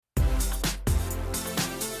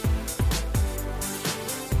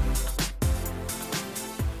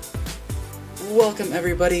Welcome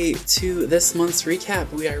everybody to this month's recap.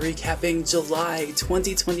 We are recapping July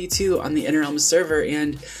 2022 on the Inner Realm server,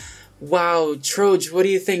 and wow, Troj, what do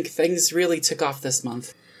you think? Things really took off this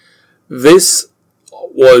month. This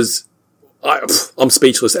was... I'm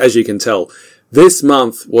speechless, as you can tell. This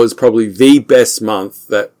month was probably the best month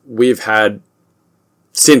that we've had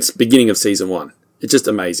since beginning of Season 1. It's just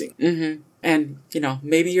amazing. Mm-hmm. And,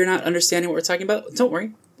 maybe you're not understanding what we're talking about. Don't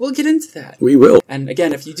worry. We'll get into that. We will. And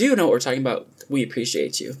again, if you do know what we're talking about, we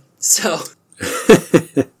appreciate you. So...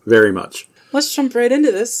 Very much. Let's jump right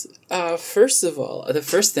into this. First of all, the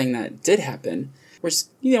first thing that did happen... We're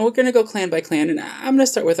going to go clan by clan, and I'm going to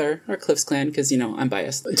start with our Cliffs clan, because, I'm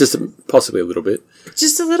biased. Just possibly a little bit.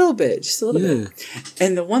 Just a little bit.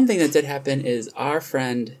 And the one thing that did happen is our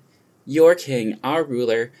friend, your king, our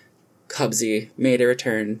ruler, Cubsy, made a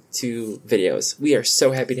return to videos. We are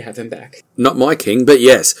so happy to have him back. Not my king, but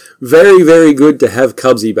yes. Very, very good to have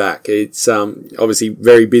Cubsy back. It's obviously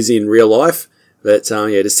very busy in real life, but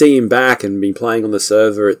to see him back and be playing on the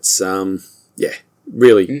server, it's,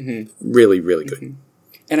 really, really, really good. Mm-hmm.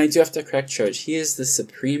 And I do have to correct Troj. He is the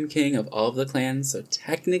supreme king of all of the clans, so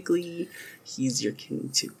technically, he's your king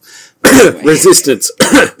too. Anyway. Resistance.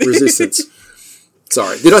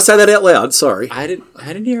 Sorry. Did I say that out loud? Sorry. I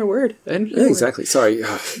didn't hear a word. Exactly. Sorry.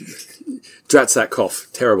 Drats that cough.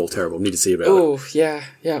 Terrible. Need to see about it. Oh, yeah.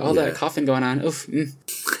 All that coughing going on. Oof.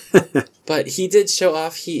 But he did show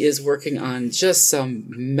off he is working on just some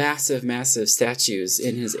massive, massive statues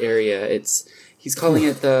in his area. He's calling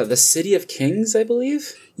it the City of Kings, I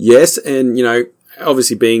believe. Yes, and,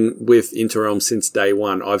 obviously being with Interrealm since day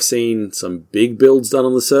one, I've seen some big builds done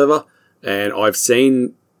on the server, and I've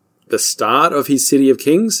seen the start of his City of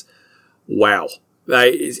Kings. Wow.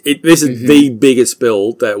 This is the biggest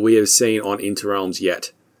build that we have seen on Interrealms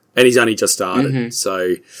yet. And he's only just started. Mm-hmm.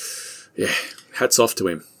 So, yeah, hats off to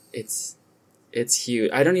him. It's huge.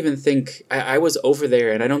 I don't even think... I was over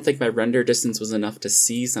there, and I don't think my render distance was enough to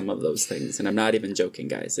see some of those things. And I'm not even joking,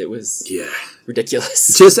 guys. It was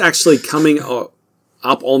ridiculous. Just actually coming up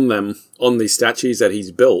on them, on these statues that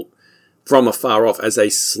he's built, from afar off, as they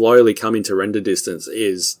slowly come into render distance,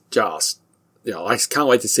 is just... I can't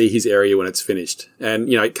wait to see his area when it's finished. And,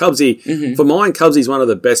 Cubsy... For mine, Cubsy's one of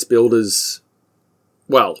the best builders,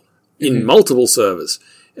 in multiple servers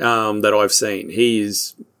that I've seen.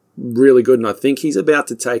 He's... really good, and I think he's about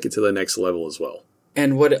to take it to the next level as well.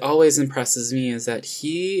 And what always impresses me is that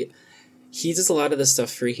he does a lot of this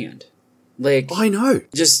stuff freehand. I know.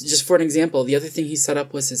 Just for an example, the other thing he set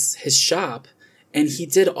up was his shop, and he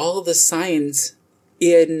did all of the signs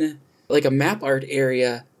in a map art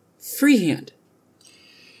area freehand.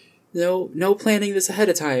 No planning this ahead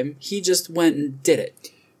of time. He just went and did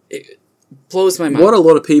it. It blows my mind. What a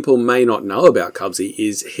lot of people may not know about Cubsy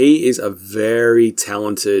is he is a very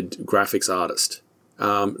talented graphics artist.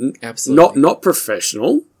 Absolutely. Not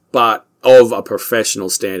professional, but of a professional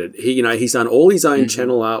standard. He's done all his own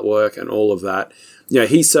channel artwork and all of that.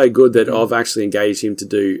 He's so good that I've actually engaged him to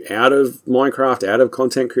do out of Minecraft, out of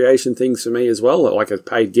content creation things for me as well, like a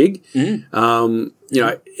paid gig. He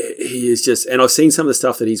is just, and I've seen some of the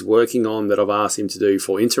stuff that he's working on that I've asked him to do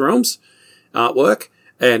for Interrealms artwork.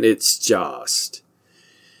 And it's just,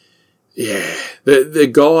 the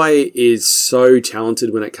guy is so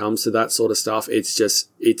talented when it comes to that sort of stuff.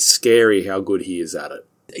 It's scary how good he is at it.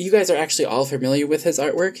 You guys are actually all familiar with his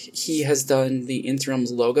artwork. He has done the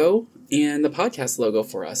Interrealms logo and the podcast logo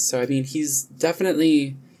for us. So, he's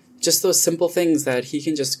definitely just those simple things that he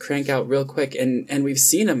can just crank out real quick. And we've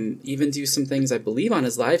seen him even do some things, I believe, on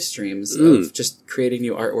his live streams of just creating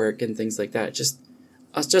new artwork and things like that. Just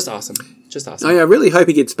awesome. Just awesome. I really hope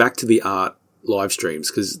he gets back to the art live streams,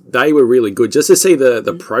 because they were really good. Just to see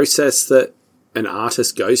the process that an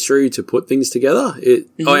artist goes through to put things together.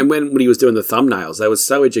 And when he was doing the thumbnails, they were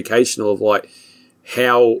so educational of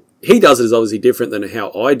how he does it is obviously different than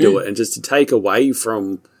how I do it. And just to take away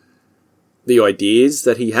from the ideas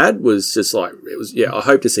that he had was just I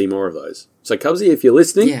hope to see more of those. So Cubsy, if you're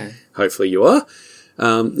listening, hopefully you are.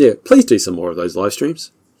 Please do some more of those live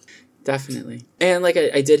streams. Definitely. And like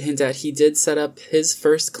I did hint at, he did set up his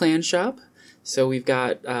first clan shop. So we've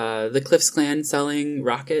got the Cliffs clan selling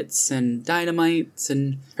rockets and dynamite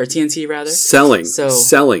or TNT rather.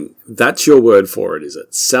 Selling. That's your word for it, is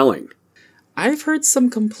it? Selling. I've heard some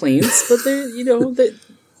complaints, but the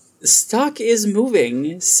stock is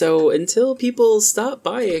moving. So until people stop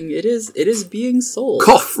buying, it is being sold.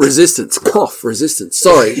 Cough resistance.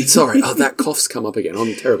 Sorry. Oh, that cough's come up again.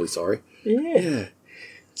 I'm terribly sorry. Yeah.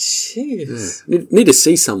 Jeez. Yeah. Need to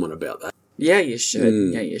see someone about that. Yeah, you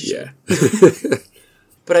should. Yeah.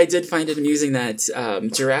 But I did find it amusing that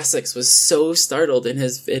Jurassics was so startled in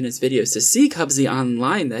his videos to see Cubsy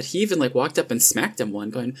online that he even like walked up and smacked him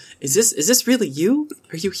one, going, "Is this really you?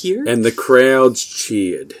 Are you here?" And the crowds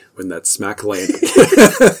cheered when that smack landed.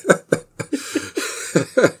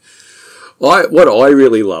 What I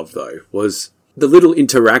really loved, though, was the little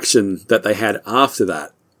interaction that they had after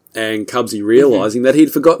that, and Cubsy realising that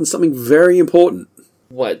he'd forgotten something very important.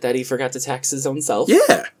 What, that he forgot to tax his own self?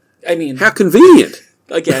 Yeah. I mean... How convenient.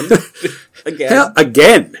 Again.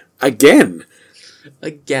 Again.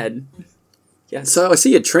 Yes. So I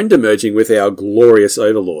see a trend emerging with our glorious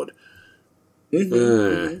overlord.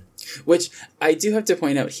 Which I do have to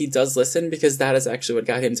point out, he does listen, because that is actually what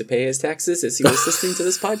got him to pay his taxes, is he was listening to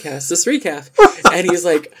this podcast, this recap, and he's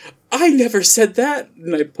like, I never said that,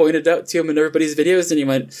 and I pointed out to him in everybody's videos, and he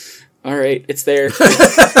went, all right, it's there. The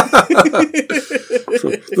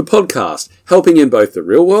podcast, helping in both the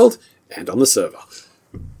real world and on the server.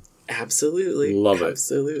 Absolutely. Love it.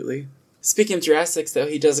 Absolutely. Speaking of Jurassics, though,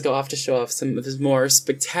 he does go off to show off some of his more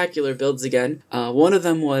spectacular builds again. One of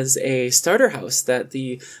them was a starter house that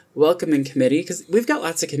the welcoming committee, because we've got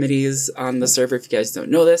lots of committees on the server, if you guys don't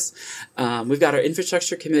know this. We've got our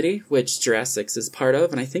infrastructure committee, which Jurassics is part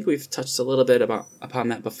of, and I think we've touched a little bit upon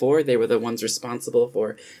that before. They were the ones responsible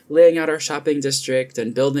for laying out our shopping district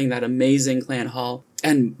and building that amazing clan hall.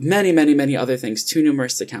 And many, many, many other things, too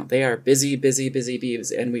numerous to count. They are busy, busy, busy bees,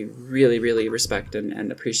 and we really, really respect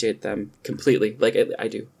and appreciate them completely. Like, I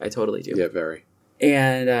do. I totally do. Yeah, very.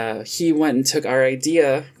 And he went and took our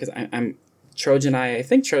idea, because I'm Trojan, I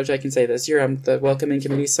think Trojan, I can say this, you're on the welcoming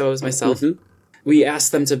committee, so is myself. Mm-hmm. We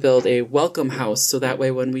asked them to build a welcome house, so that way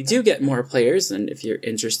when we do get more players, and if you're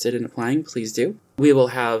interested in applying, please do, we will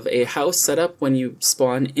have a house set up when you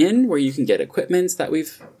spawn in, where you can get equipment that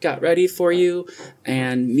we've got ready for you,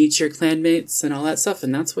 and meet your clanmates and all that stuff,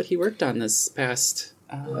 and that's what he worked on this past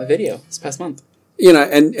this past month. You know,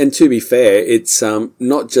 and to be fair, it's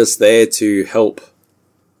not just there to help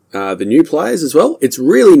the new players as well. It's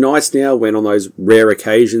really nice now when on those rare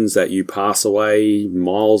occasions that you pass away,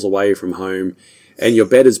 miles away from home, and your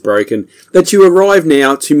bed is broken, that you arrive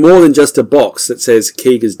now to more than just a box that says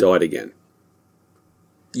Keega's died again.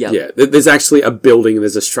 Yep. Yeah. There's actually a building and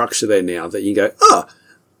there's a structure there now that you go,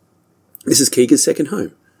 this is Keega's second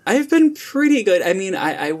home. I've been pretty good. I mean,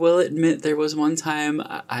 I will admit there was one time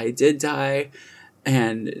I did die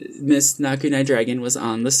and Miss Nakunai Dragon was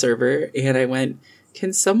on the server and I went,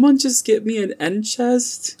 can someone just get me an end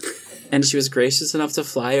chest? And she was gracious enough to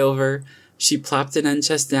fly over. She plopped an end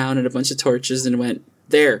chest down and a bunch of torches and went,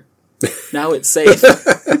 there. Now it's safe.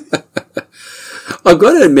 I've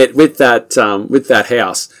got to admit, with that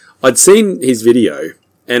house, I'd seen his video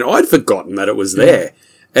and I'd forgotten that it was there.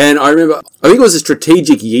 And I remember, I think it was a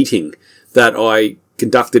strategic yeeting that I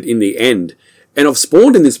conducted in the end. And I've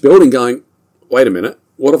spawned in this building going, wait a minute,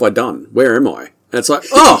 what have I done? Where am I? And it's like,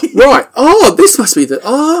 oh, right. Oh, this must be and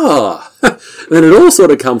then it all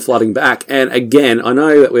sort of come flooding back. And again, I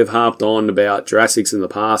know that we've harped on about Jurassics in the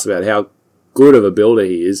past, about how good of a builder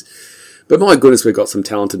he is. But my goodness, we've got some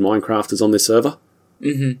talented Minecrafters on this server.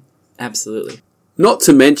 Mm-hmm. Absolutely. Not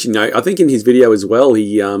to mention, I think in his video as well,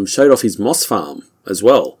 he showed off his moss farm as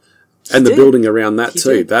well. And the building around that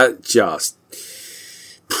too. Did. That just,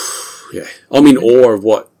 yeah. I'm in awe of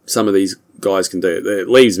what some of these guys can do. It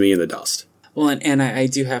leaves me in the dust. Well, and I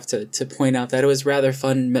do have to point out that it was rather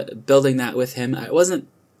fun building that with him. It wasn't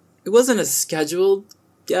a scheduled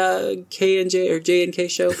K&J or J&K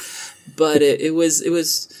show, but it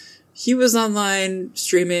was he was online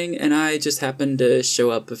streaming, and I just happened to show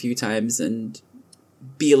up a few times and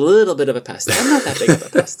be a little bit of a pest. I'm not that big of a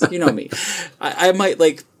pest, you know me. I might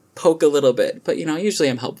like poke a little bit, but usually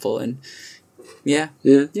I'm helpful and. Yeah.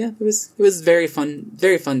 It was very fun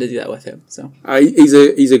to do that with him. So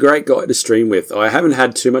he's a great guy to stream with. I haven't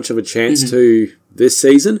had too much of a chance to this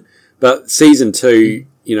season, but season 2,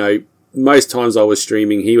 most times I was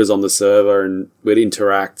streaming, he was on the server and we'd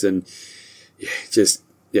interact and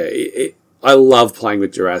I love playing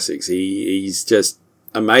with Jurassics. He's just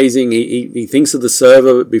amazing. He thinks of the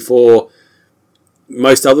server before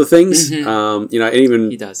most other things. And even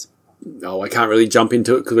he does. I can't really jump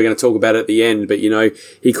into it because we're going to talk about it at the end, but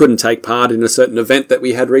he couldn't take part in a certain event that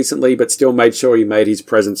we had recently, but still made sure he made his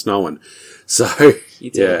presence known. So,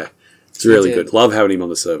 yeah, it's really good. Love having him on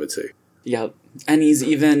the server too. Yep. And he's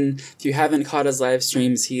even, if you haven't caught his live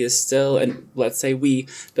streams, he is still, and let's say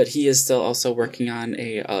but he is still also working on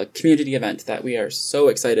a community event that we are so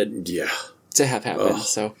excited to have happen.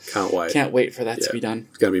 So, Can't wait for that to be done.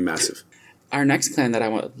 It's going to be massive. Our next clan that I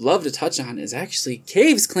would love to touch on is actually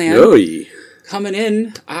Cave's clan. Oy. Coming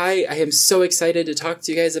in. I am so excited to talk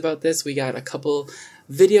to you guys about this. We got a couple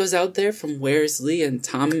videos out there from Where's Lee and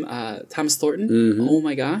Thomas Thornton. Mm-hmm. Oh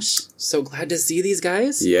my gosh. So glad to see these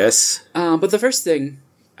guys. Yes. But the first thing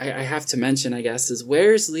I have to mention, I guess, is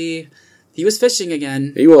Where's Lee? He was fishing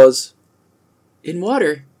again. He was. In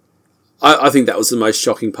water. I think that was the most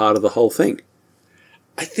shocking part of the whole thing.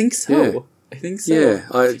 I think so. Yeah. I think so.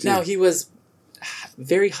 Yeah. Now, he was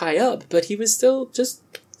very high up, but he was still just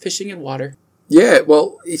fishing in water. Yeah,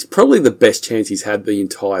 well, it's probably the best chance he's had the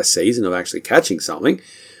entire season of actually catching something.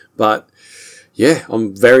 But, yeah,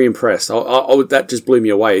 I'm very impressed. That just blew me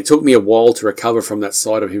away. It took me a while to recover from that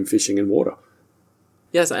sight of him fishing in water.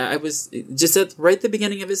 Yes, I was just at right at the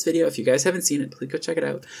beginning of his video. If you guys haven't seen it, please go check it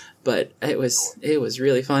out. But it was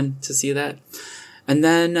really fun to see that. And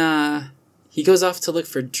then he goes off to look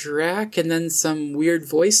for Drac, and then some weird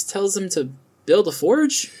voice tells him to build a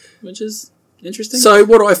forge, which is interesting. So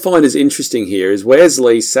what I find is interesting here is Where's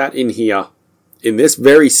Lee sat in here in this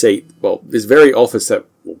very seat, well, this very office that,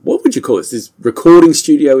 what would you call this? This recording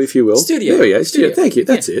studio, if you will. Studio. There we go, studio. Thank you,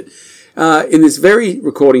 that's it. In this very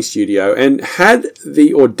recording studio, and had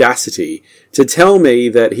the audacity to tell me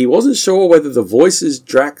that he wasn't sure whether the voices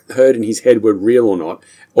Drac heard in his head were real or not,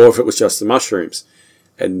 or if it was just the mushrooms.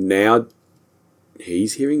 And now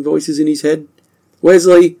he's hearing voices in his head.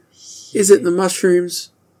 Wesley, is it the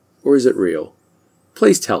mushrooms or is it real?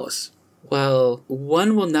 Please tell us. Well,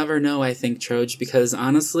 one will never know, I think, Troj, because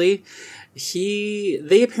honestly,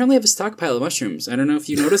 they apparently have a stockpile of mushrooms. I don't know if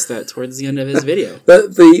you noticed that towards the end of his video.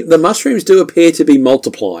 The mushrooms do appear to be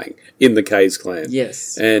multiplying in the Caves clan.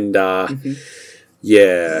 Yes. And,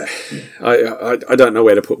 yeah, I don't know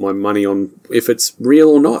where to put my money on if it's real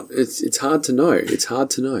or not. It's hard to know. It's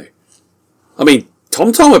hard to know. I mean,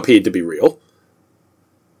 TomTom appeared to be real.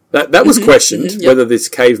 That was questioned, whether this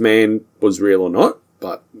caveman was real or not,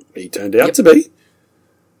 but he turned out to be.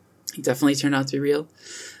 He definitely turned out to be real.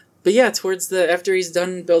 But yeah, after he's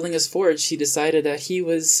done building his forge, he decided that he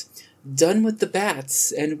was done with the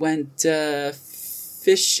bats and went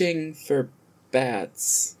fishing for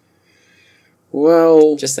bats.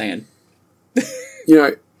 Well, just saying.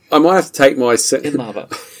 I might have to take my in lava.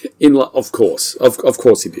 Of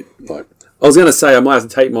course he did. Like, I was going to say I might have to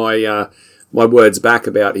take my my words back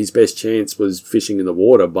about his best chance was fishing in the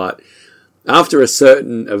water, but after a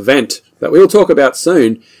certain event that we'll talk about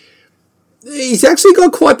soon, he's actually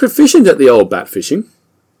got quite proficient at the old bat fishing.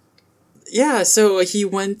 Yeah, so he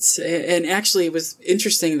went, and actually it was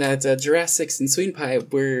interesting that Jurassic and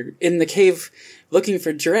Sweenpie were in the cave looking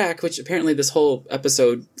for Drac, which apparently this whole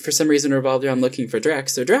episode, for some reason, revolved around looking for Drac.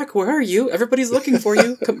 So, Drac, where are you? Everybody's looking for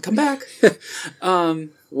you. Come back.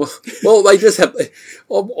 Well, they just have...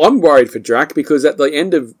 I'm worried for Drac because at the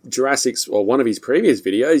end of Jurassic's, or one of his previous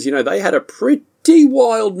videos, they had a pretty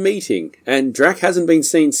wild meeting, and Drac hasn't been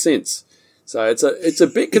seen since. So it's a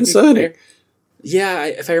bit concerning. Yeah,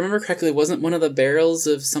 if I remember correctly, wasn't one of the barrels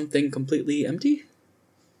of something completely empty?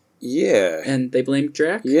 Yeah. And they blamed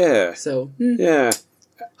Drac? Yeah. So, yeah.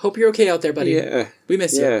 Hope you're okay out there, buddy. Yeah. We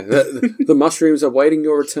miss you. Yeah, the mushrooms are waiting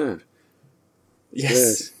your return.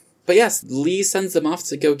 Yes. But yes, Lee sends them off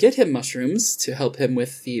to go get him mushrooms to help him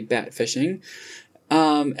with the bat fishing.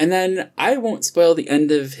 And then I won't spoil the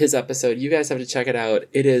end of his episode. You guys have to check it out.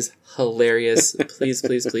 It is hilarious. Please,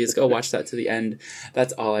 please, please go watch that to the end.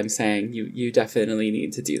 That's all I'm saying. You definitely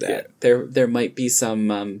need to do that. Yeah. There might be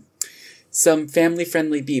some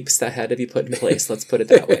family-friendly beeps that had to be put in place. Let's put it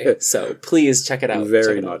that way. So please check it out.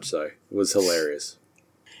 Very much so. It was hilarious.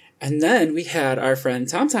 And then we had our friend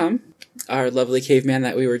TomTom, our lovely caveman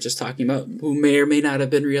that we were just talking about, who may or may not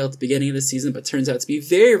have been real at the beginning of the season, but turns out to be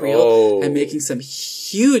very real and making some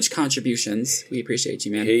huge contributions. We appreciate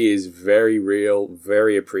you, man. He is very real,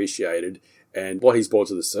 very appreciated, and what he's brought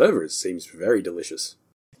to the servers seems very delicious.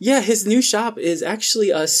 Yeah, his new shop is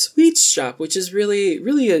actually a sweets shop, which is really,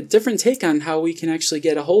 really a different take on how we can actually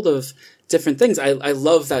get a hold of different things. I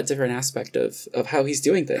love that different aspect of how he's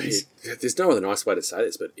doing things. There's no other nice way to say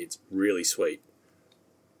this, but it's really sweet.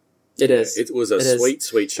 It is. It was a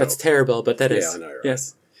sweet shop. That's terrible, but that is. Yeah, I know, right?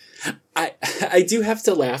 Yes. I do have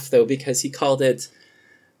to laugh, though, because he called it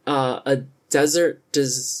a dessert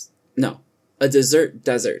desert.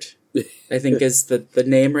 I think is the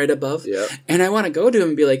name right above. Yeah. And I want to go to him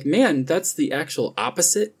and be like, man, that's the actual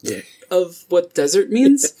opposite of what desert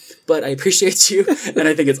means. But I appreciate you, and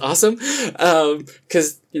I think it's awesome.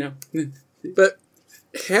 Because, But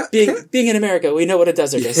being in America, we know what a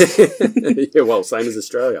desert is. Yeah, well, same as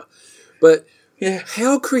Australia. But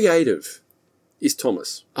how creative is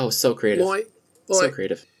Thomas? Oh, so creative. Like, so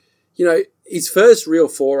creative. His first real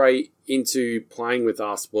foray into playing with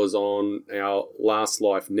us was on our Last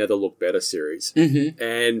Life Never Look Better series. Mm-hmm.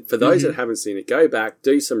 And for those that haven't seen it, go back,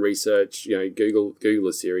 do some research, Google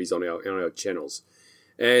the series on our channels.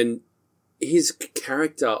 And his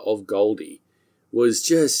character of Goldie was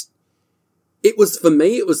just, for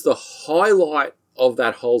me, it was the highlight of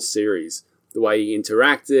that whole series. The way he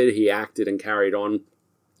interacted, he acted and carried on.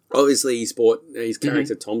 Obviously, he's brought his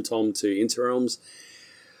character Tom Tom to Interrealms.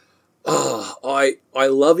 Oh, I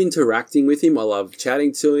love interacting with him. I love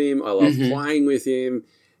chatting to him. I love playing with him.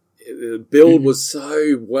 The build was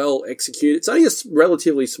so well executed. It's only a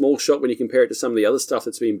relatively small shop when you compare it to some of the other stuff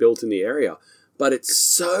that's been built in the area. But it's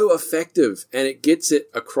so effective, and it gets it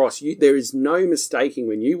across. There is no mistaking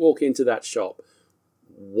when you walk into that shop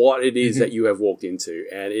what it is that you have walked into.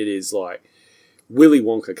 And it is like Willy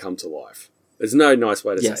Wonka come to life. There's no nice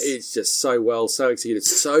way to say it. It's just so well, so executed,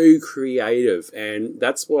 so creative. And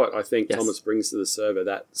that's what I think Thomas brings to the server,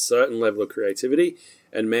 that certain level of creativity.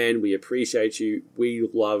 And man, we appreciate you. We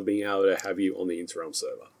love being able to have you on the Interrealm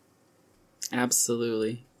server.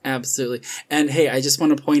 Absolutely. Absolutely. And hey, I just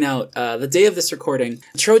want to point out, the day of this recording,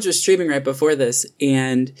 Troj was streaming right before this,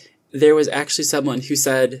 and there was actually someone who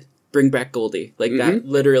said, bring back Goldie. Like that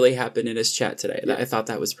literally happened in his chat today. I thought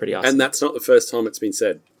that was pretty awesome. And that's not the first time it's been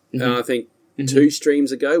said. I think 2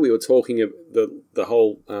 streams ago, we were talking of the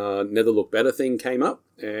whole Never Look Better thing came up,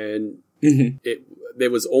 and there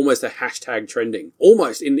was almost a hashtag trending,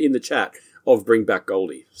 almost in the chat, of bring back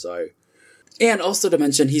Goldie. So, and also to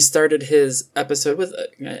mention, he started his episode with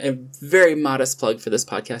a very modest plug for this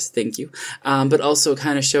podcast. Thank you. But also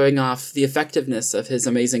kind of showing off the effectiveness of his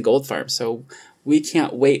amazing gold farm. So we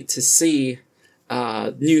can't wait to see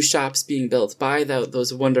new shops being built by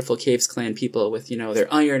those wonderful Caves Clan people with,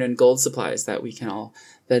 their iron and gold supplies that we can all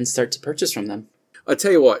then start to purchase from them. I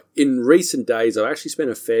tell you what, in recent days, I've actually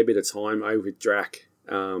spent a fair bit of time over with Drac,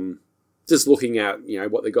 just looking at,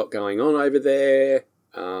 what they got going on over there,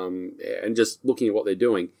 and just looking at what they're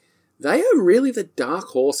doing. They are really the dark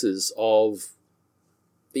horses of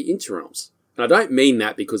the Interrealms. And I don't mean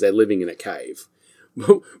that because they're living in a cave.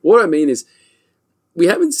 What I mean is, we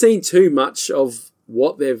haven't seen too much of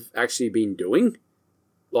what they've actually been doing.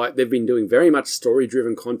 Like, they've been doing very much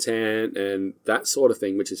story-driven content and that sort of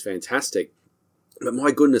thing, which is fantastic. But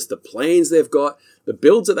my goodness, the plans they've got, the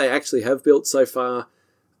builds that they actually have built so far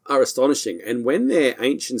are astonishing. And when their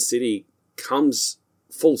ancient city comes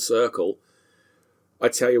full circle, I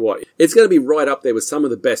tell you what, it's going to be right up there with some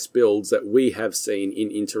of the best builds that we have seen in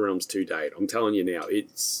Interrealms to date. I'm telling you now,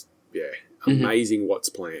 it's, amazing what's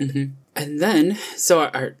planned. And then, so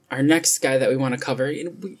our next guy that we want to cover,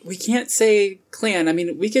 we can't say clan. I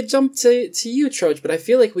mean, we could jump to you, Troj, but I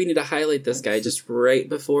feel like we need to highlight this guy just right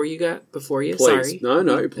before you. Please. Sorry.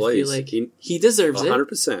 No, please. I feel like he deserves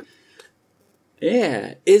 100%.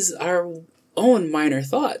 Yeah, is our own Minor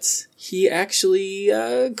Thoughts. He actually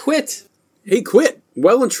quit. He quit.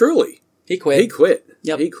 Well and truly. He quit.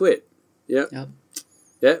 Yep. He quit. Yep.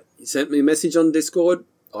 He sent me a message on Discord.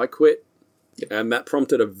 I quit. Yep. And that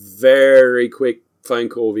prompted a very quick phone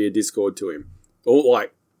call via Discord to him. Or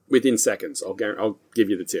like within seconds. I'll give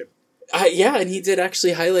you the tip. And he did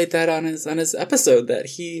actually highlight that on his episode, that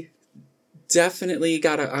he definitely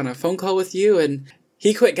got on a phone call with you, and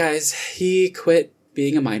he quit, guys. He quit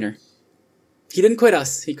being a miner. He didn't quit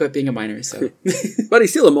us. He quit being a miner. So, but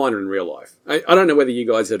he's still a miner in real life. I don't know whether you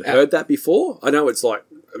guys had heard that before. I know it's like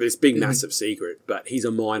this big, massive secret, but he's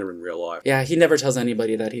a miner in real life. Yeah, he never tells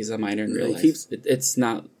anybody that he's a miner in real life. It's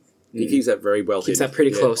not... He keeps that very well hidden. Keeps that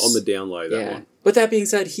pretty close. On the down low, that one. With that being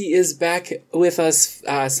said, he is back with us,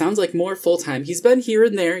 sounds like more full-time. He's been here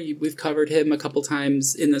and there. We've covered him a couple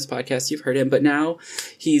times in this podcast. You've heard him. But now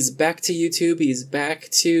he's back to YouTube. He's back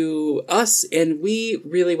to us. And we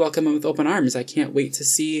really welcome him with open arms. I can't wait to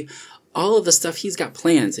see all of the stuff he's got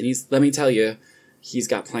plans. And let me tell you, he's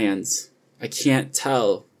got plans. I can't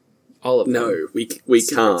tell all of them. No, we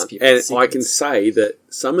can't. I can say that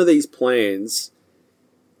some of these plans...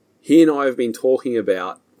 he and I have been talking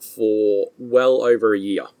about for well over a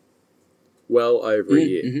year.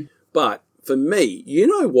 But for me, you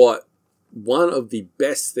know what one of the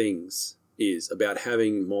best things is about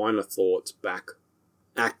having Minor Thoughts back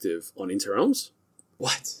active on Interrealms?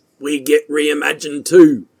 What? We get reimagined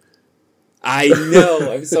too. I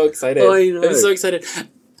know. I'm so excited. I know. I'm so excited.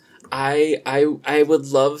 I would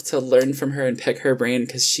love to learn from her and pick her brain,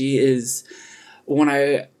 because she is...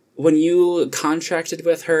 When you contracted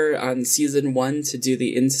with her on season 1 to do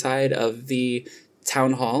the inside of the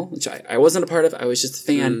town hall, which I wasn't a part of, I was just a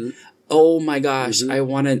fan. Oh my gosh, I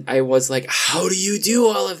was like, how do you do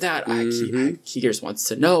all of that? Keegers wants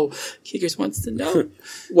to know.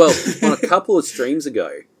 Well, on a couple of streams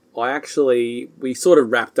ago, we sort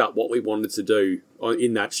of wrapped up what we wanted to do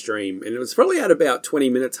in that stream. And it was probably at about 20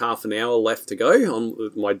 minutes, half an hour left to go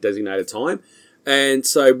on my designated time. And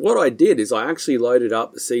so what I did is I actually loaded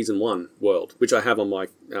up the Season 1 world, which I have on my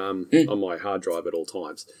hard drive at all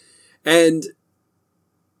times. And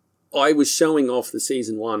I was showing off the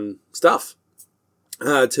Season 1 stuff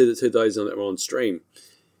to those that were on stream.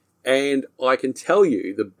 And I can tell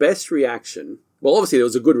you the best reaction... Well, obviously there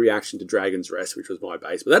was a good reaction to Dragon's Rest, which was my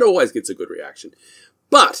base, but that always gets a good reaction.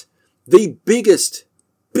 But the biggest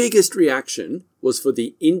reaction was for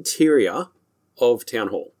the interior of Town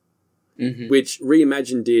Hall, which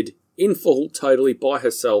Reimagine did in full, totally by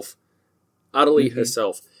herself, utterly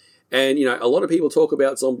herself. And, you know, a lot of people talk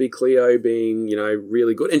about Zombie Cleo being, you know,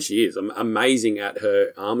 really good, and she is amazing at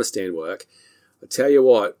her armor stand work. I tell you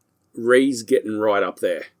what, Ree's getting right up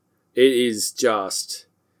there. It is just...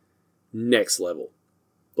 next level.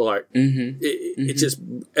 Like, it just...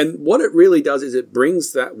 And what it really does is it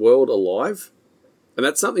brings that world alive. And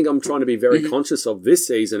that's something I'm trying to be very conscious of this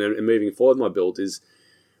season and moving forward my build is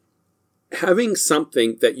having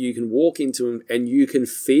something that you can walk into and you can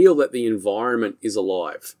feel that the environment is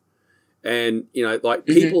alive. And, you know, like,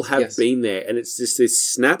 people have been there, and it's just this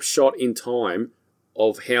snapshot in time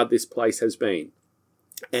of how this place has been.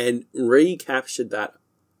 And recaptured that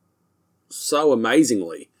so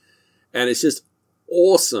amazingly. And it's just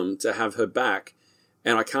awesome to have her back.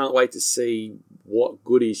 And I can't wait to see what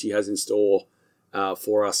goodies she has in store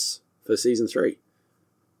for us for Season 3.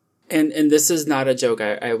 And this is not a joke.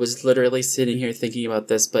 I was literally sitting here thinking about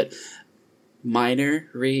this, but Miner,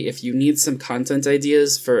 Ree, if you need some content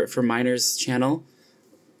ideas for Miner's channel,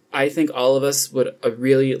 I think all of us would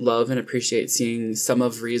really love and appreciate seeing some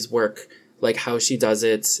of Ree's work, like how she does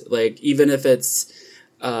it, like even if it's...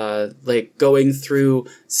 like going through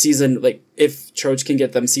season, like if Troge can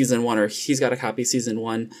get them Season 1 or he's got a copy Season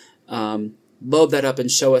 1, load that up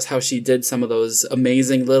and show us how she did some of those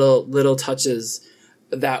amazing little touches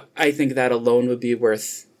that I think that alone would be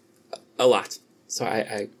worth a lot. So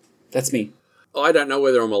I that's me. I don't know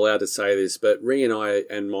whether I'm allowed to say this, but Ree and I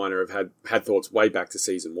and Miner have had thoughts way back to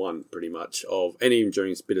Season 1 pretty much and even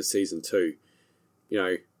during a bit of Season 2, you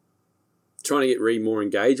know, trying to get Ree more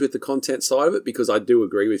engaged with the content side of it, because I do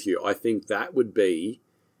agree with you. I think that would be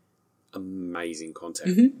amazing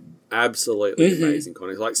content. Absolutely amazing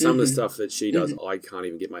content. Like some of the stuff that she does, I can't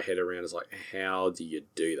even get my head around. It's like, how do you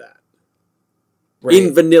do that? Right.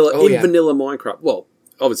 In vanilla Minecraft. Well,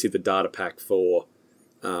 obviously the data pack for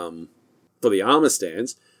the armor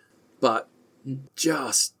stands, but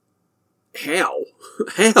just how?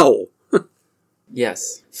 How?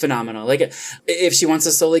 Yes, phenomenal. Like, if she wants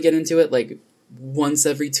to slowly get into it, like, once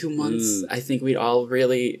every 2 months, I think we'd all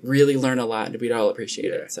really, really learn a lot, and we'd all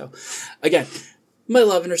appreciate it. So, again, my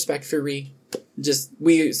love and respect for Ree. Just,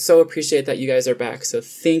 we so appreciate that you guys are back. So,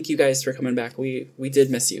 thank you guys for coming back. We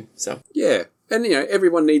did miss you. So yeah, and you know,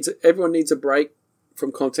 everyone needs a break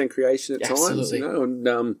from content creation at times. You know,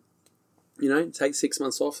 and you know, take 6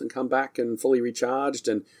 months off and come back and fully recharged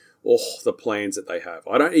and. Oh, the plans that they have.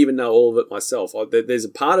 I don't even know all of it myself. There's a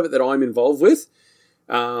part of it that I'm involved with,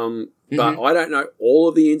 but I don't know all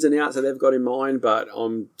of the ins and outs that they've got in mind, but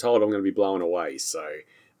I'm told I'm going to be blown away, so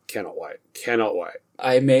cannot wait. Cannot wait.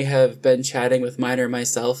 I may have been chatting with Miner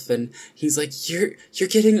myself, and he's like, you're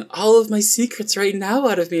getting all of my secrets right now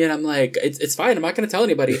out of me, and I'm like, it's fine, I'm not going to tell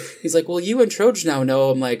anybody. He's like, well, you and Troge now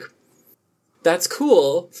know. I'm like, that's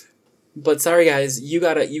cool. But sorry, guys, you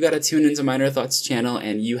gotta tune into Miner Thoughts channel,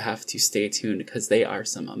 and you have to stay tuned because they are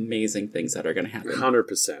some amazing things that are going to happen.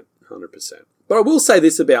 100%. But I will say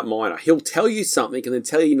this about Miner. He'll tell you something and then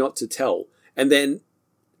tell you not to tell. And then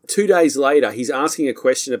 2 days later, he's asking a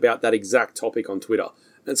question about that exact topic on Twitter.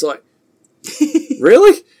 And it's like,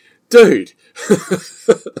 really? Dude.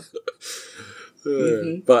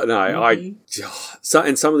 But no,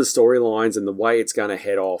 and some of the storylines and the way it's going to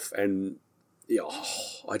head off and...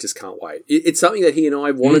 I just can't wait. It's something that he and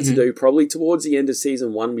I wanted to do probably towards the end of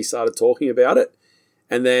Season 1. We started talking about it.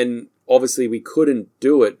 And then, obviously, we couldn't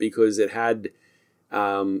do it because it had...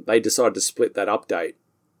 they decided to split that update,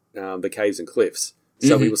 the Caves and Cliffs.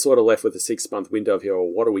 So we were sort of left with a 6-month window of,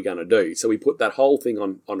 what are we going to do? So we put that whole thing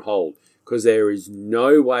on hold because there is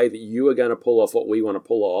no way that you are going to pull off what we want to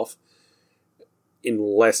pull off in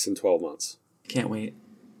less than 12 months. Can't wait.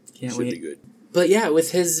 Should be good. But yeah,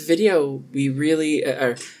 with his video, we really,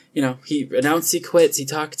 he announced he quits, he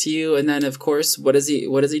talked to you, and then, of course, what does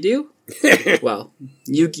he do? Well,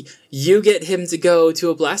 you get him to go to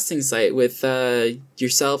a blasting site with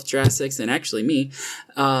yourself, Jurassics, and actually me.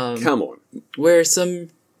 Come on. Where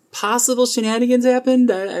some possible shenanigans happened.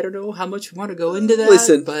 I don't know how much we want to go into that.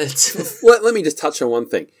 Listen, but let me just touch on one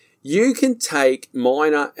thing. You can take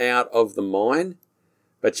Miner out of the mine,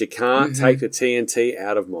 but you can't take the TNT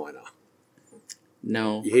out of Miner.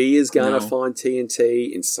 No. He is going to find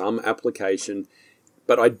TNT in some application,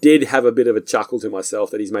 but I did have a bit of a chuckle to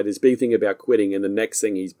myself that he's made this big thing about quitting, and the next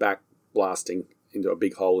thing he's back blasting into a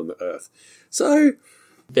big hole in the earth. So...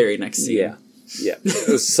 Very next scene. Yeah. Yeah. It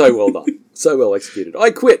was so well done. So well executed.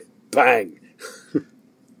 I quit. Bang.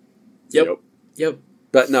 Yep.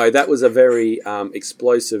 But no, that was a very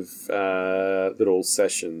explosive little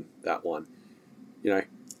session, that one. You know.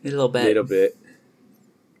 A little bit.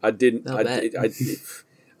 I did.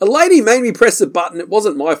 A lady made me press the button. It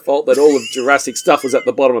wasn't my fault that all of Jurassic stuff was at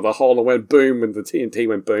the bottom of the hole and went boom and the TNT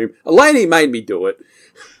went boom. A lady made me do it.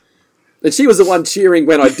 And she was the one cheering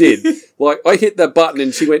when I did. Like, I hit that button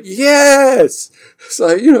and she went, yes!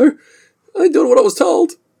 So, you know, I did what I was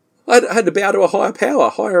told. I had to bow to a higher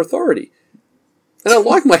power, higher authority. And I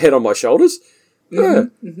like my head on my shoulders. Yeah.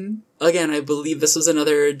 Again, I believe this was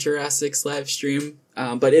another Jurassic's live stream,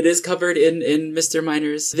 but it is covered in Mr.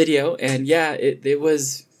 Miner's video, and yeah, it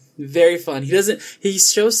was very fun. He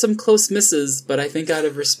shows some close misses, but I think out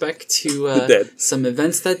of respect to some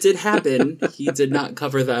events that did happen, he did not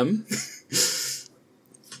cover them.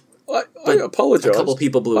 I apologize. A couple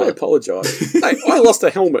people blew up. I apologize. Hey, I lost a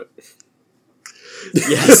helmet.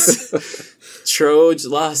 Yes. Troge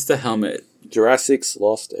lost a helmet. Jurassic's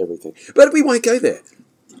lost everything. But we won't go there.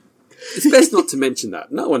 It's best not to mention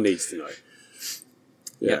that. No one needs to know.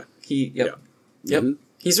 Yeah. Yep.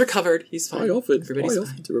 He's recovered. He's fine. I offered to replace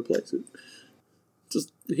it.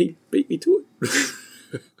 Just, he beat me to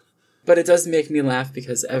it. But it does make me laugh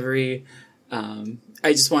because I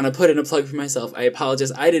just want to put in a plug for myself. I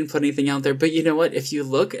apologize. I didn't put anything out there. But you know what? If you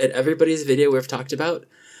look at everybody's video we've talked about,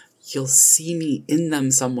 you'll see me in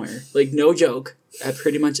them somewhere. Like, no joke. At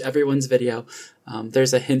pretty much everyone's video,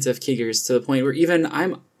 there's a hint of Keegers to the point where even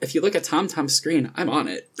if you look at TomTom's screen, I'm on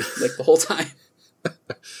it, like, the whole time.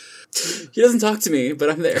 He doesn't talk to me, but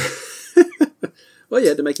I'm there. Well, you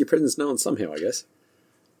had to make your presence known somehow, I guess.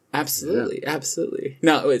 Absolutely.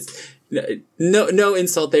 No, it's no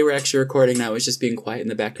insult. They were actually recording. Now I was just being quiet in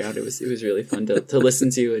the background. It was really fun to listen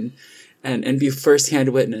to and be firsthand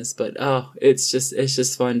witness. But it's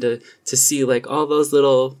just fun to see, like, all those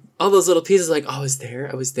little pieces. Like, I was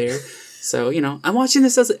there. So, you know, I'm watching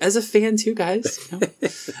this as a fan too, guys. You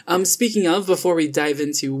know? Speaking of, before we dive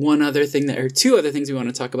into two other things we want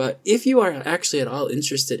to talk about, if you are actually at all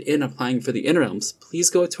interested in applying for the Inner Realms,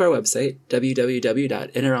 please go to our website,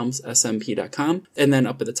 www.innerrealmssmp.com, and then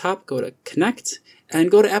up at the top, go to Connect,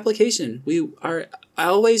 and go to Application. We are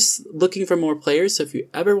always looking for more players, so if you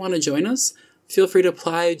ever want to join us, feel free to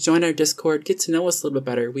apply, join our Discord, get to know us a little bit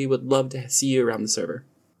better. We would love to see you around the server.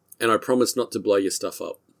 And I promise not to blow your stuff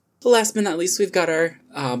up. Last but not least, we've got our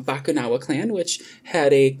Bakunawa clan, which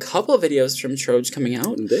had a couple of videos from Troge coming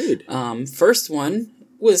out. Indeed. First one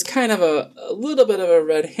was kind of a little bit of a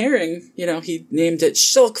red herring. You know, he named it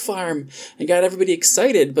Shulk Farm and got everybody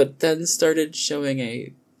excited, but then started showing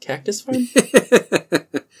a cactus farm.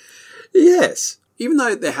 Yes. Even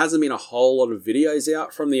though there hasn't been a whole lot of videos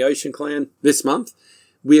out from the Ocean Clan this month,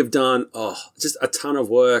 we have done just a ton of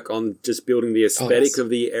work on just building the aesthetic of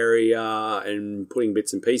the area and putting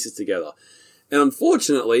bits and pieces together. And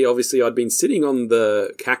unfortunately, obviously, I'd been sitting on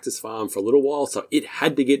the cactus farm for a little while, so it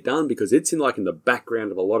had to get done because it's in the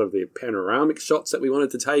background of a lot of the panoramic shots that we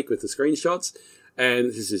wanted to take with the screenshots. And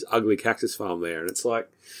this is this ugly cactus farm there. And it's like,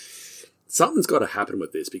 something's got to happen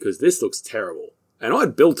with this because this looks terrible. And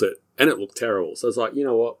I'd built it and it looked terrible. So I was like, you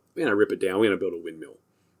know what? We're going to rip it down. We're going to build a windmill.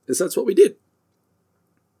 And so that's what we did.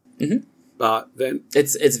 Mm-hmm. But then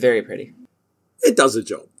it's very pretty. It does the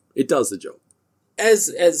job.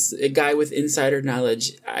 As a guy with insider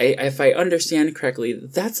knowledge, if I understand correctly,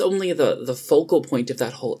 that's only the focal point of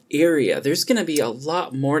that whole area. There's going to be a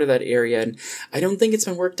lot more to that area, and I don't think it's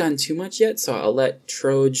been worked on too much yet. So I'll let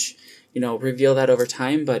Troge, reveal that over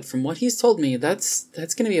time. But from what he's told me, that's going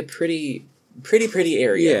to be a pretty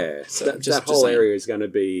area. Yeah, so that whole area is going to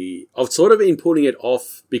be... I've sort of been putting it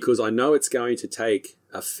off because I know it's going to take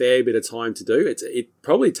a fair bit of time to do. It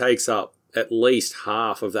probably takes up at least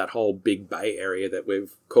half of that whole big bay area that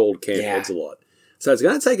we've called Camp Heads a lot. So it's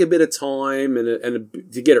going to take a bit of time and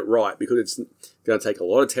to get it right because it's going to take a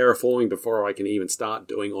lot of terraforming before I can even start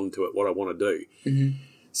doing onto it what I want to do. Mm-hmm.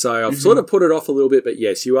 So I've sort of put it off a little bit, but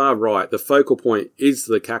yes, you are right. The focal point is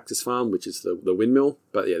the cactus farm, which is the windmill.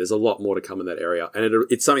 But yeah, there's a lot more to come in that area. And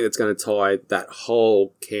it's something that's going to tie that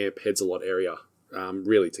whole Camp Heads a Lot area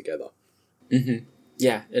really together. Mm-hmm.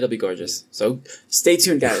 Yeah, it'll be gorgeous. So stay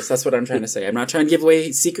tuned, guys. That's what I'm trying to say. I'm not trying to give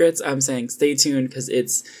away secrets. I'm saying stay tuned because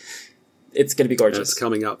it's going to be gorgeous. And it's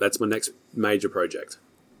coming up. That's my next major project.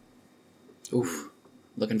 Oof.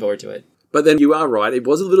 Looking forward to it. But then you are right. It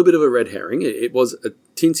was a little bit of a red herring. It was a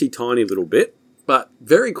teensy tiny little bit. But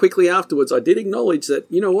very quickly afterwards, I did acknowledge that,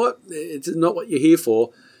 you know what, it's not what you're here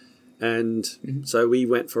for. And so we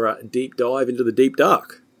went for a deep dive into the deep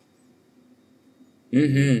dark.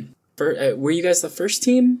 Mm-hmm. Were you guys the first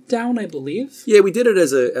team down, I believe? Yeah, we did it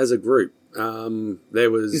as a group. There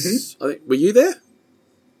was, I think, were you there?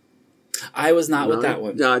 I was not with that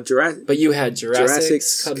one. But you had Jurassic,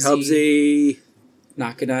 Cubsy,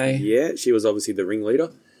 Nakanai. Yeah, she was obviously the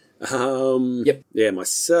ringleader. Yep. Yeah,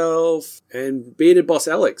 myself and bearded boss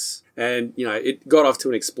Alex. And, you know, it got off to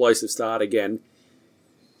an explosive start again.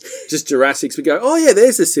 Just Jurassics, we go, oh yeah,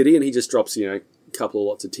 there's the city. And he just drops, you know, a couple of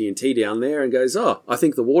lots of TNT down there and goes, oh, I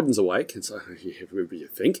think the warden's awake. And so, yeah, what do you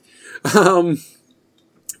think?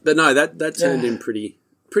 But no, that turned in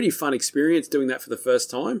pretty fun experience doing that for the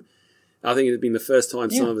first time. I think it had been the first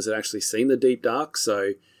time some of us had actually seen the Deep Dark,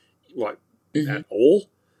 so, like, at all.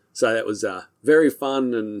 So that was very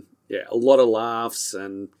fun and, yeah, a lot of laughs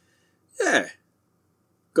and, yeah,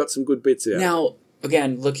 got some good bits out. Now,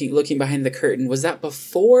 again, looking behind the curtain, was that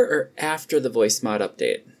before or after the voice mod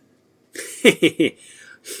update?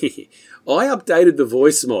 I updated the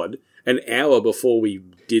voice mod an hour before we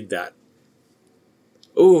did that.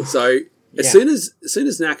 Ooh. So as soon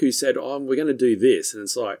as Naku said, oh, we're going to do this, and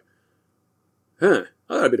it's like, I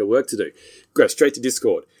got a bit of work to do. Go straight to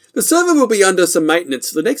Discord. The server will be under some maintenance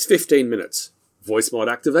for the next 15 minutes. Voice mod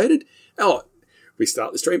activated. Oh, we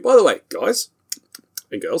start the stream. By the way, guys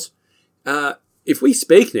and girls, if we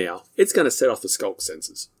speak now, it's going to set off the skulk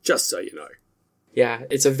sensors, just so you know. Yeah,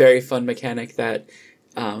 it's a very fun mechanic that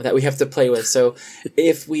we have to play with. So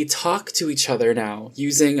if we talk to each other now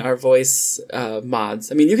using our voice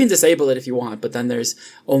mods, I mean, you can disable it if you want, but then there's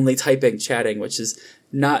only typing, chatting, which is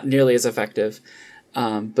not nearly as effective.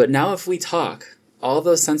 But now if we talk, all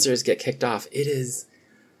those sensors get kicked off. It is...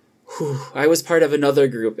 I was part of another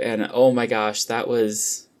group, and oh my gosh,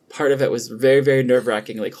 part of it was very, very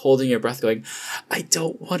nerve-wracking, like holding your breath going, I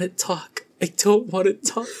don't want to talk. I don't want to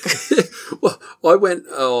talk. Well, I went...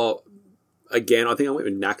 again, I think I went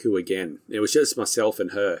with Naku again. It was just myself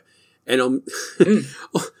and her. And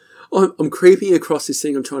I'm creeping across this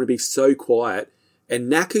thing. I'm trying to be so quiet. And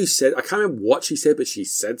Naku said, I can't remember what she said, but she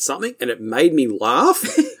said something and it made me laugh.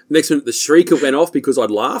 Next minute, the shrieker went off because I'd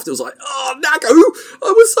laughed. It was like, oh, Naku,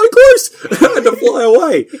 I was so close. I had to fly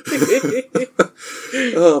away.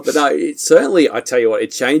 But no, it certainly, I tell you what,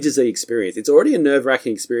 it changes the experience. It's already a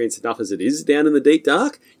nerve-wracking experience enough as it is down in the deep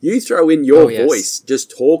dark. You throw in your voice,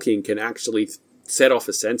 just talking can actually set off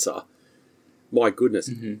a sensor. My goodness.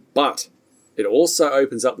 Mm-hmm. But it also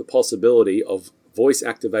opens up the possibility of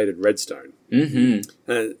voice-activated redstone.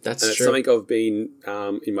 Mm-hmm. And That's it's true. something I've been,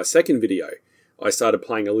 in my second video, I started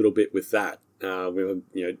playing a little bit with that. We were,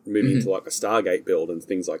 moving into like a Stargate build and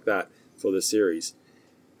things like that for the series.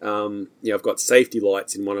 I've got safety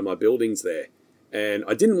lights in one of my buildings there. And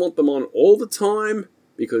I didn't want them on all the time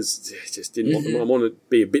because I just didn't want them on. I wanted to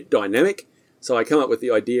be a bit dynamic. So I come up with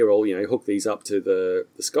the idea, I'll, hook these up to the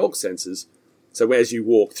skulk sensors. So as you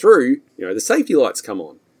walk through, the safety lights come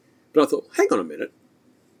on. But I thought, hang on a minute.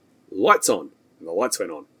 Lights on. And the lights went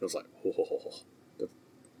on. I was like,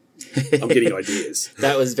 I'm getting ideas.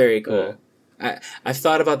 That was very cool. I've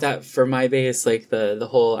thought about that for my base, like the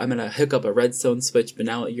whole, I'm going to hook up a redstone switch, but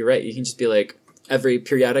now you're right, you can just be like,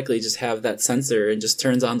 periodically just have that sensor and just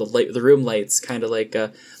turns on the room lights, kind of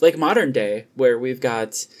like modern day, where we've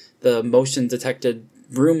got the motion detected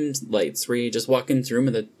room lights, where you just walk into the room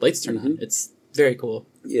and the lights turn on. It's very cool.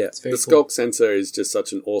 Yeah, the skulk sensor is just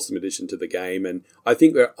such an awesome addition to the game, and I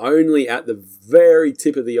think we're only at the very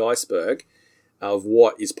tip of the iceberg of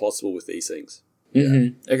what is possible with these things.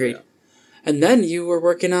 Mm-hmm. Agreed. Yeah. And then you were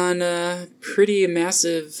working on a pretty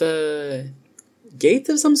massive gate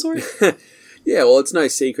of some sort? Yeah, well, it's no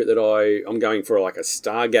secret that I'm going for like a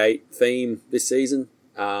Stargate theme this season.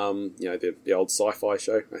 The old sci-fi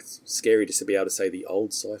show. It's scary just to be able to say the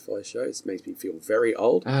old sci-fi show. It makes me feel very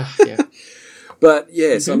old. Yeah. But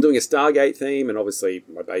yeah, so I'm doing a Stargate theme, and obviously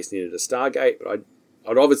my base needed a Stargate, but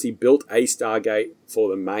I'd obviously built a Stargate for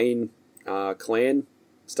the main clan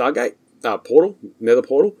Stargate portal, Nether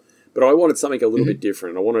portal, but I wanted something a little bit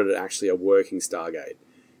different. I wanted actually a working Stargate,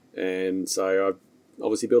 and so I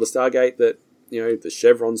obviously built a Stargate that the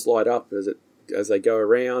chevrons light up as they go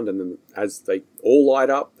around, and then as they all light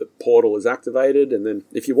up, the portal is activated, and then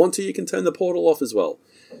if you want to, you can turn the portal off as well.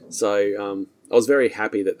 So I was very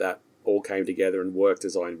happy that all came together and worked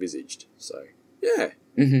as I envisaged. So yeah,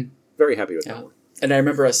 very happy with that one. And I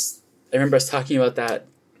remember us talking about that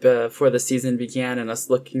before the season began, and us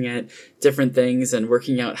looking at different things and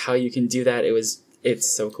working out how you can do that. It was It's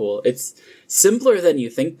so cool. It's simpler than you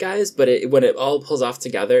think, guys, but when it all pulls off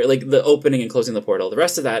together, like the opening and closing the portal, the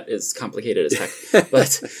rest of that is complicated as heck.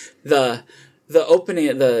 But the opening,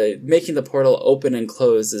 making the portal open and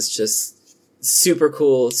close is just super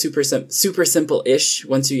cool, super simple-ish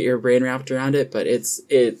once you get your brain wrapped around it, but it's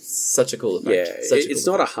such a cool effect. Yeah, it's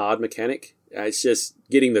not a hard mechanic. It's just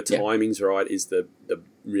getting the timings right is the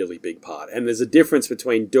really big part. And there's a difference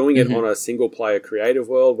between doing it on a single-player creative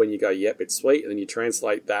world when you go, yep, it's sweet, and then you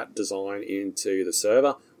translate that design into the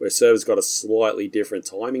server, where the server's got a slightly different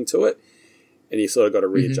timing to it, and you sort of got to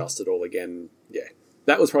readjust it all again. Yeah,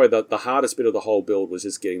 that was probably the hardest bit of the whole build, was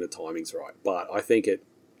just getting the timings right. But I think it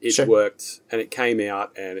sure. worked, and it came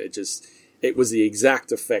out, and it was the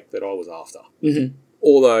exact effect that I was after. Mm-hmm.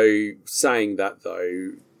 Although, saying that,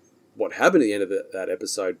 though, what happened at the end of that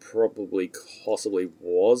episode possibly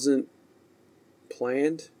wasn't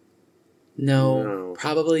planned. No,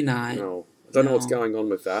 probably not. No. I don't know what's going on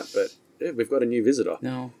with that, but yeah, we've got a new visitor.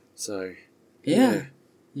 No. So, yeah.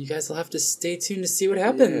 You guys will have to stay tuned to see what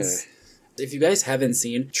happens. Yeah. If you guys haven't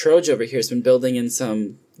seen, Troj over here has been building in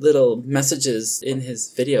some little messages in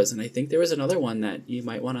his videos, and I think there was another one that you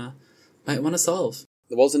might want to solve.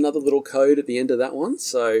 There was another little code at the end of that one,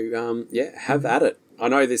 so have at it. I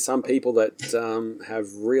know there's some people that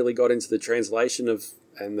have really got into the translation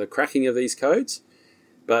and the cracking of these codes,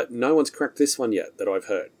 but no one's cracked this one yet that I've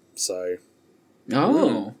heard. So,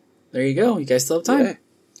 there you go. You guys still have time,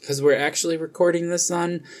 because we're actually recording this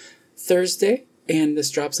on Thursday, and this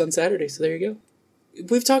drops on Saturday. So there you go.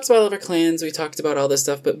 We've talked about all of our clans. We talked about all this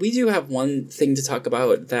stuff, but we do have one thing to talk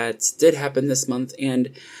about that did happen this month,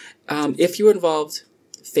 and if you were involved,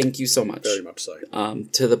 thank you so much. Very much so.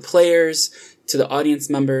 To the players, to the audience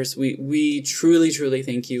members, we truly, truly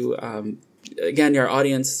thank you. Again, your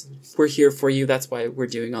audience, we're here for you. That's why we're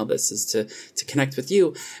doing all this, is to connect with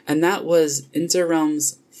you. And that was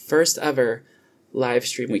Interrealm's first ever live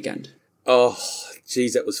stream weekend. Oh,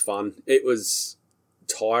 geez, that was fun. It was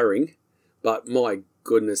tiring, but my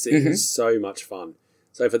goodness, it was so much fun.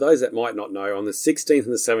 So for those that might not know, on the 16th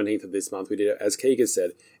and the 17th of this month, we did, as Kika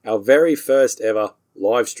said, our very first ever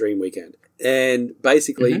live stream weekend. And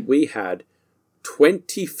basically, we had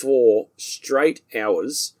 24 straight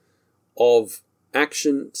hours of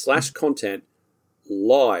action / content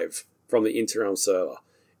live from the Interrealm server.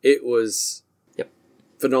 It was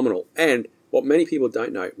phenomenal. And what many people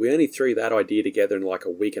don't know, we only threw that idea together in like a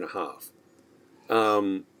week and a half.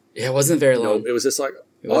 It wasn't very long. No, it was just like,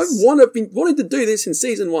 I wanted to do this in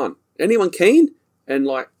season 1. Anyone keen? And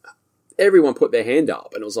like, everyone put their hand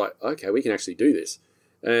up, and it was like, okay, we can actually do this.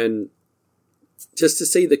 And just to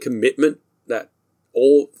see the commitment that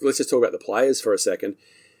let's just talk about the players for a second,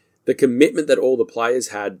 the commitment that all the players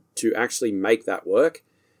had to actually make that work.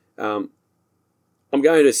 I'm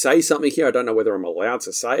going to say something here. I don't know whether I'm allowed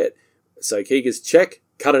to say it. So Kika's check,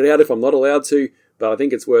 cut it out if I'm not allowed to, but I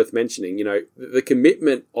think it's worth mentioning. You know, the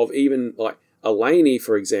commitment of even like Eleni,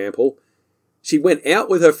 for example, she went out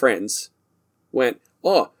with her friends, went,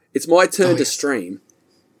 it's my turn to stream,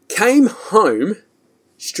 came home,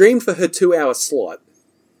 streamed for her 2-hour slot,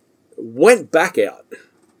 went back out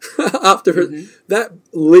after that.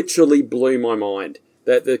 Literally blew my mind,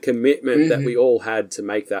 that the commitment that we all had to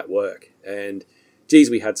make that work. And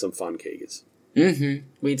geez, we had some fun, Keegers.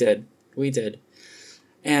 We did.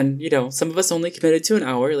 And, some of us only committed to an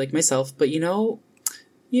hour, like myself, but you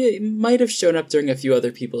might have shown up during a few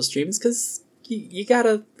other people's streams, because you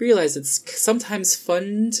gotta realize it's sometimes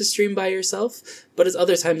fun to stream by yourself, but it's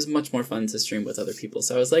other times much more fun to stream with other people.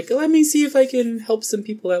 So I was like, let me see if I can help some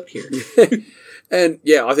people out here. And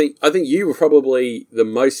yeah, I think you were probably the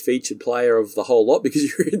most featured player of the whole lot, because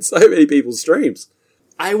you were in so many people's streams.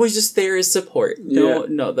 I was just there as support. No,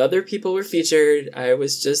 the other people were featured. I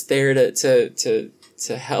was just there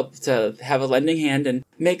to help, to have a lending hand and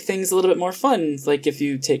make things a little bit more fun. Like if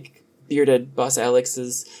you take Bearded Boss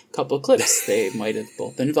Alex's couple clips, they might have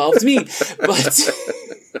both involved me. But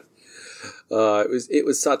it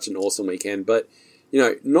was such an awesome weekend. But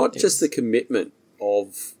not just the commitment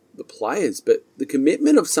of the players, but the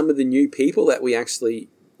commitment of some of the new people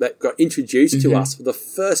that got introduced to us for the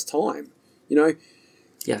first time.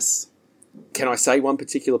 Yes. Can I say one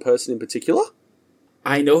particular person in particular?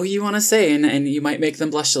 I know who you want to say, and you might make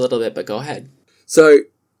them blush a little bit, but go ahead. So,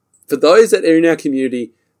 for those that are in our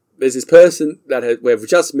community, there's this person that we've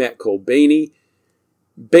just met called Beanie.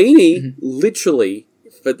 Beanie, literally,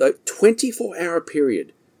 for the 24-hour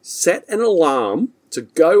period, set an alarm to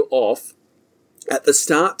go off at the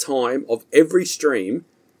start time of every stream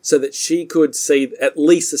so that she could see at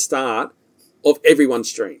least the start of everyone's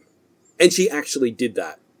stream. And she actually did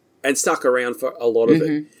that and stuck around for a lot of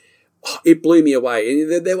it. it blew me away.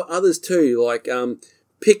 And there were others too, like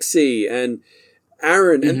Pixie and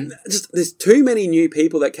Aaron, and just there's too many new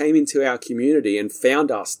people that came into our community and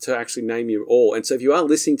found us to actually name you all. And so if you are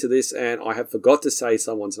listening to this and I have forgot to say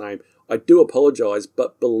someone's name, I do apologize,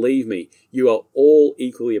 but believe me, you are all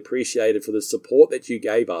equally appreciated for the support that you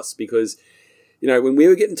gave us, because, you know, when we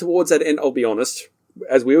were getting towards that end, I'll be honest,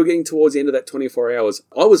 as we were getting towards the end of that 24 hours,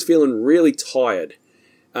 I was feeling really tired.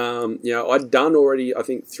 You know, I'd done already, I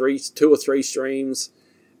think, 2 or 3 streams,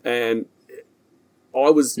 and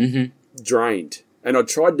I was drained. And I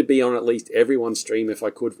tried to be on at least everyone's stream if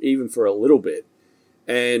I could, even for a little bit.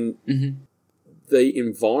 And the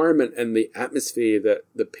environment and the atmosphere that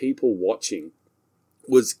the people watching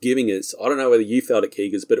was giving us, I don't know whether you felt it,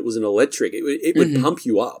 Keegas, but it was an electric. It would pump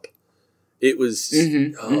you up. It was,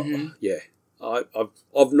 yeah.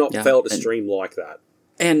 I've not felt a stream like that.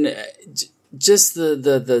 And just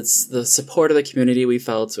the support of the community we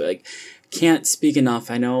felt, like, can't speak enough.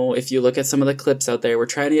 I know if you look at some of the clips out there, we're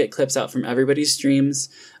trying to get clips out from everybody's streams,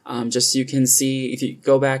 just so you can see. If you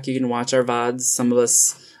go back, you can watch our VODs. Some of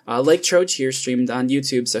us, like Troge here, streamed on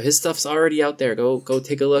YouTube, so his stuff's already out there. Go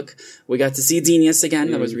take a look. We got to see Genius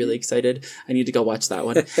again. I was really excited. I need to go watch that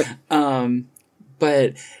one.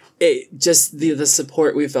 But just the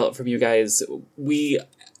support we felt from you guys,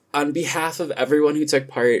 on behalf of everyone who took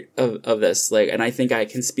part of this, like, and I think I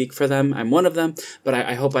can speak for them. I'm one of them, but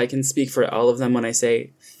I hope I can speak for all of them when I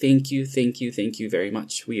say thank you very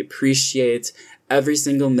much. We appreciate every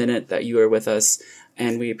single minute that you are with us,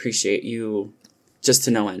 and we appreciate you just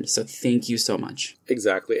to no end. So thank you so much.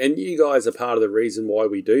 Exactly. And you guys are part of the reason why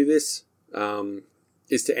we do this,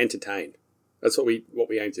 is to entertain. That's what we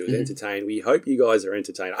aim to, is entertain. We hope you guys are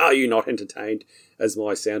entertained. Are you not entertained? As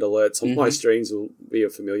my sound alerts on my streams will be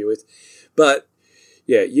familiar with. But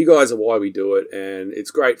yeah, you guys are why we do it, and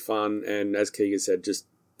it's great fun. And as Keegan said, just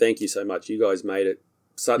thank you so much. You guys made it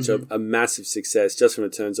such a massive success just from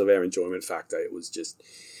the terms of our enjoyment factor. It was just,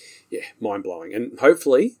 mind blowing. And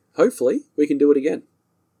hopefully we can do it again.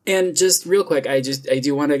 And just real quick, I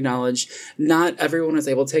do want to acknowledge, not everyone was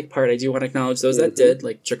able to take part. I do want to acknowledge those that did,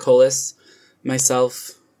 like Dracolis,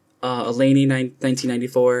 myself, Elaney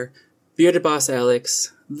 1994, Bearded Boss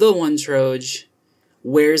Alex, The One Troge,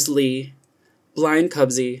 Where's Lee, Blind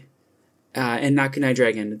Cubsy, and Nakunai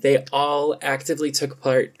Dragon. They all actively took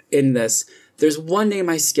part in this. There's one name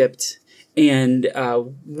I skipped, and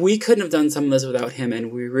we couldn't have done some of this without him,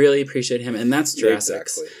 and we really appreciate him, and that's Jurassic.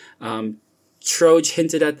 Exactly. Troge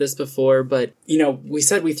hinted at this before, but, you know, we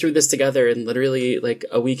said we threw this together in literally like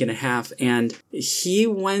a week and a half, and he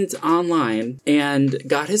went online and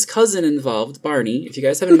got his cousin involved, Barney. If you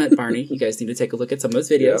guys haven't met Barney, you guys need to take a look at some of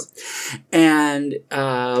his videos. Yep.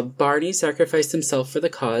 And Barney sacrificed himself for the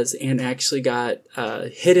cause and actually got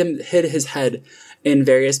hit his head in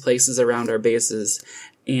various places around our bases.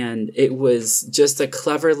 And it was just a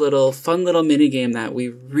clever fun little mini game that we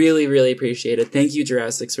really, really appreciated. Thank you,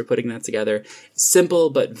 Jurassics, for putting that together.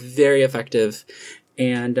 Simple but very effective.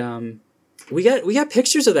 And we got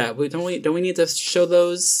pictures of that. Don't we need to show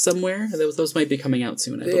those somewhere? Those might be coming out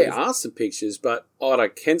soon. I believe. There are some pictures, but what I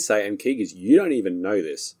can say, and Keegas, you don't even know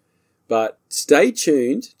this, but stay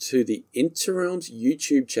tuned to the Interrealms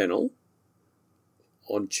YouTube channel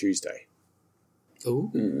on Tuesday.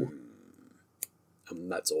 Ooh. And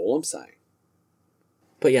that's all I'm saying.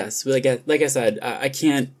 But yes, like I said,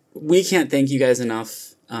 we can't thank you guys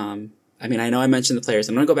enough. I mean, I know I mentioned the players.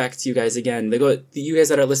 I'm going to go back to you guys again. You guys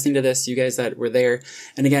that are listening to this, you guys that were there.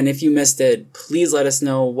 And again, if you missed it, please let us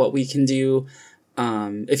know what we can do.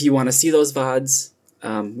 If you want to see those VODs,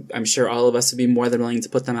 I'm sure all of us would be more than willing to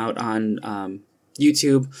put them out on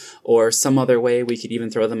YouTube or some other way. We could even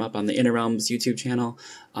throw them up on the Interrealms YouTube channel.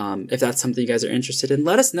 If that's something you guys are interested in,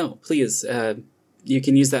 let us know, please. You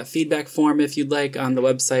can use that feedback form if you'd like on the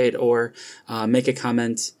website, or make a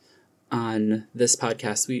comment on this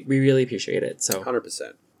podcast. We really appreciate it. So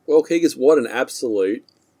 100%. Well, Keegas, what an absolute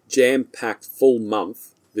jam-packed full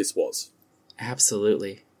month this was.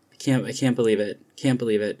 Absolutely. I can't believe it. Can't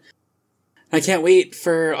believe it. I can't wait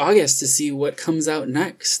for August to see what comes out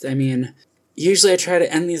next. I mean, usually I try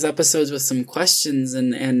to end these episodes with some questions,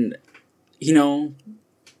 and you know,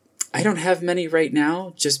 I don't have many right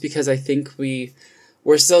now, just because I think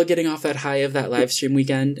we're still getting off that high of that live stream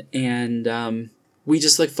weekend, and we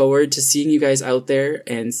just look forward to seeing you guys out there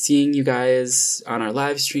and seeing you guys on our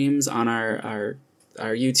live streams, on our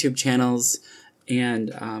YouTube channels,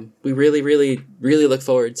 and we really, really, really look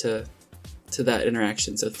forward to that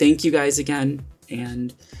interaction. So thank you guys again,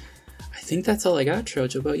 and I think that's all I got,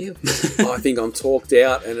 Trojo. About you? I think I'm talked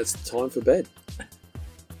out, and it's time for bed.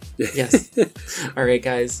 Yes. All right,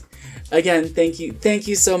 guys. Again, thank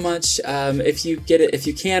you so much. If you get it, if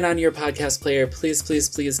you can on your podcast player, please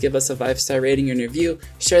give us a 5-star rating and review.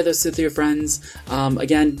 Share this with your friends.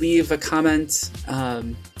 Again, leave a comment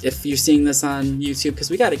if you're seeing this on YouTube, because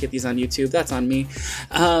we got to get these on YouTube. That's on me.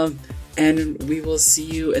 And we will see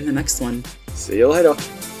you in the next one. See you later.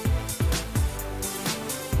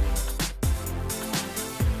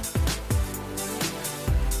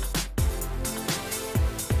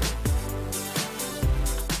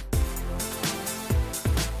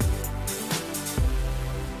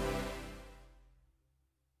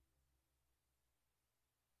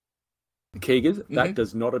 Keegan, that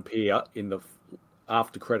does not appear in the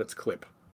after credits clip.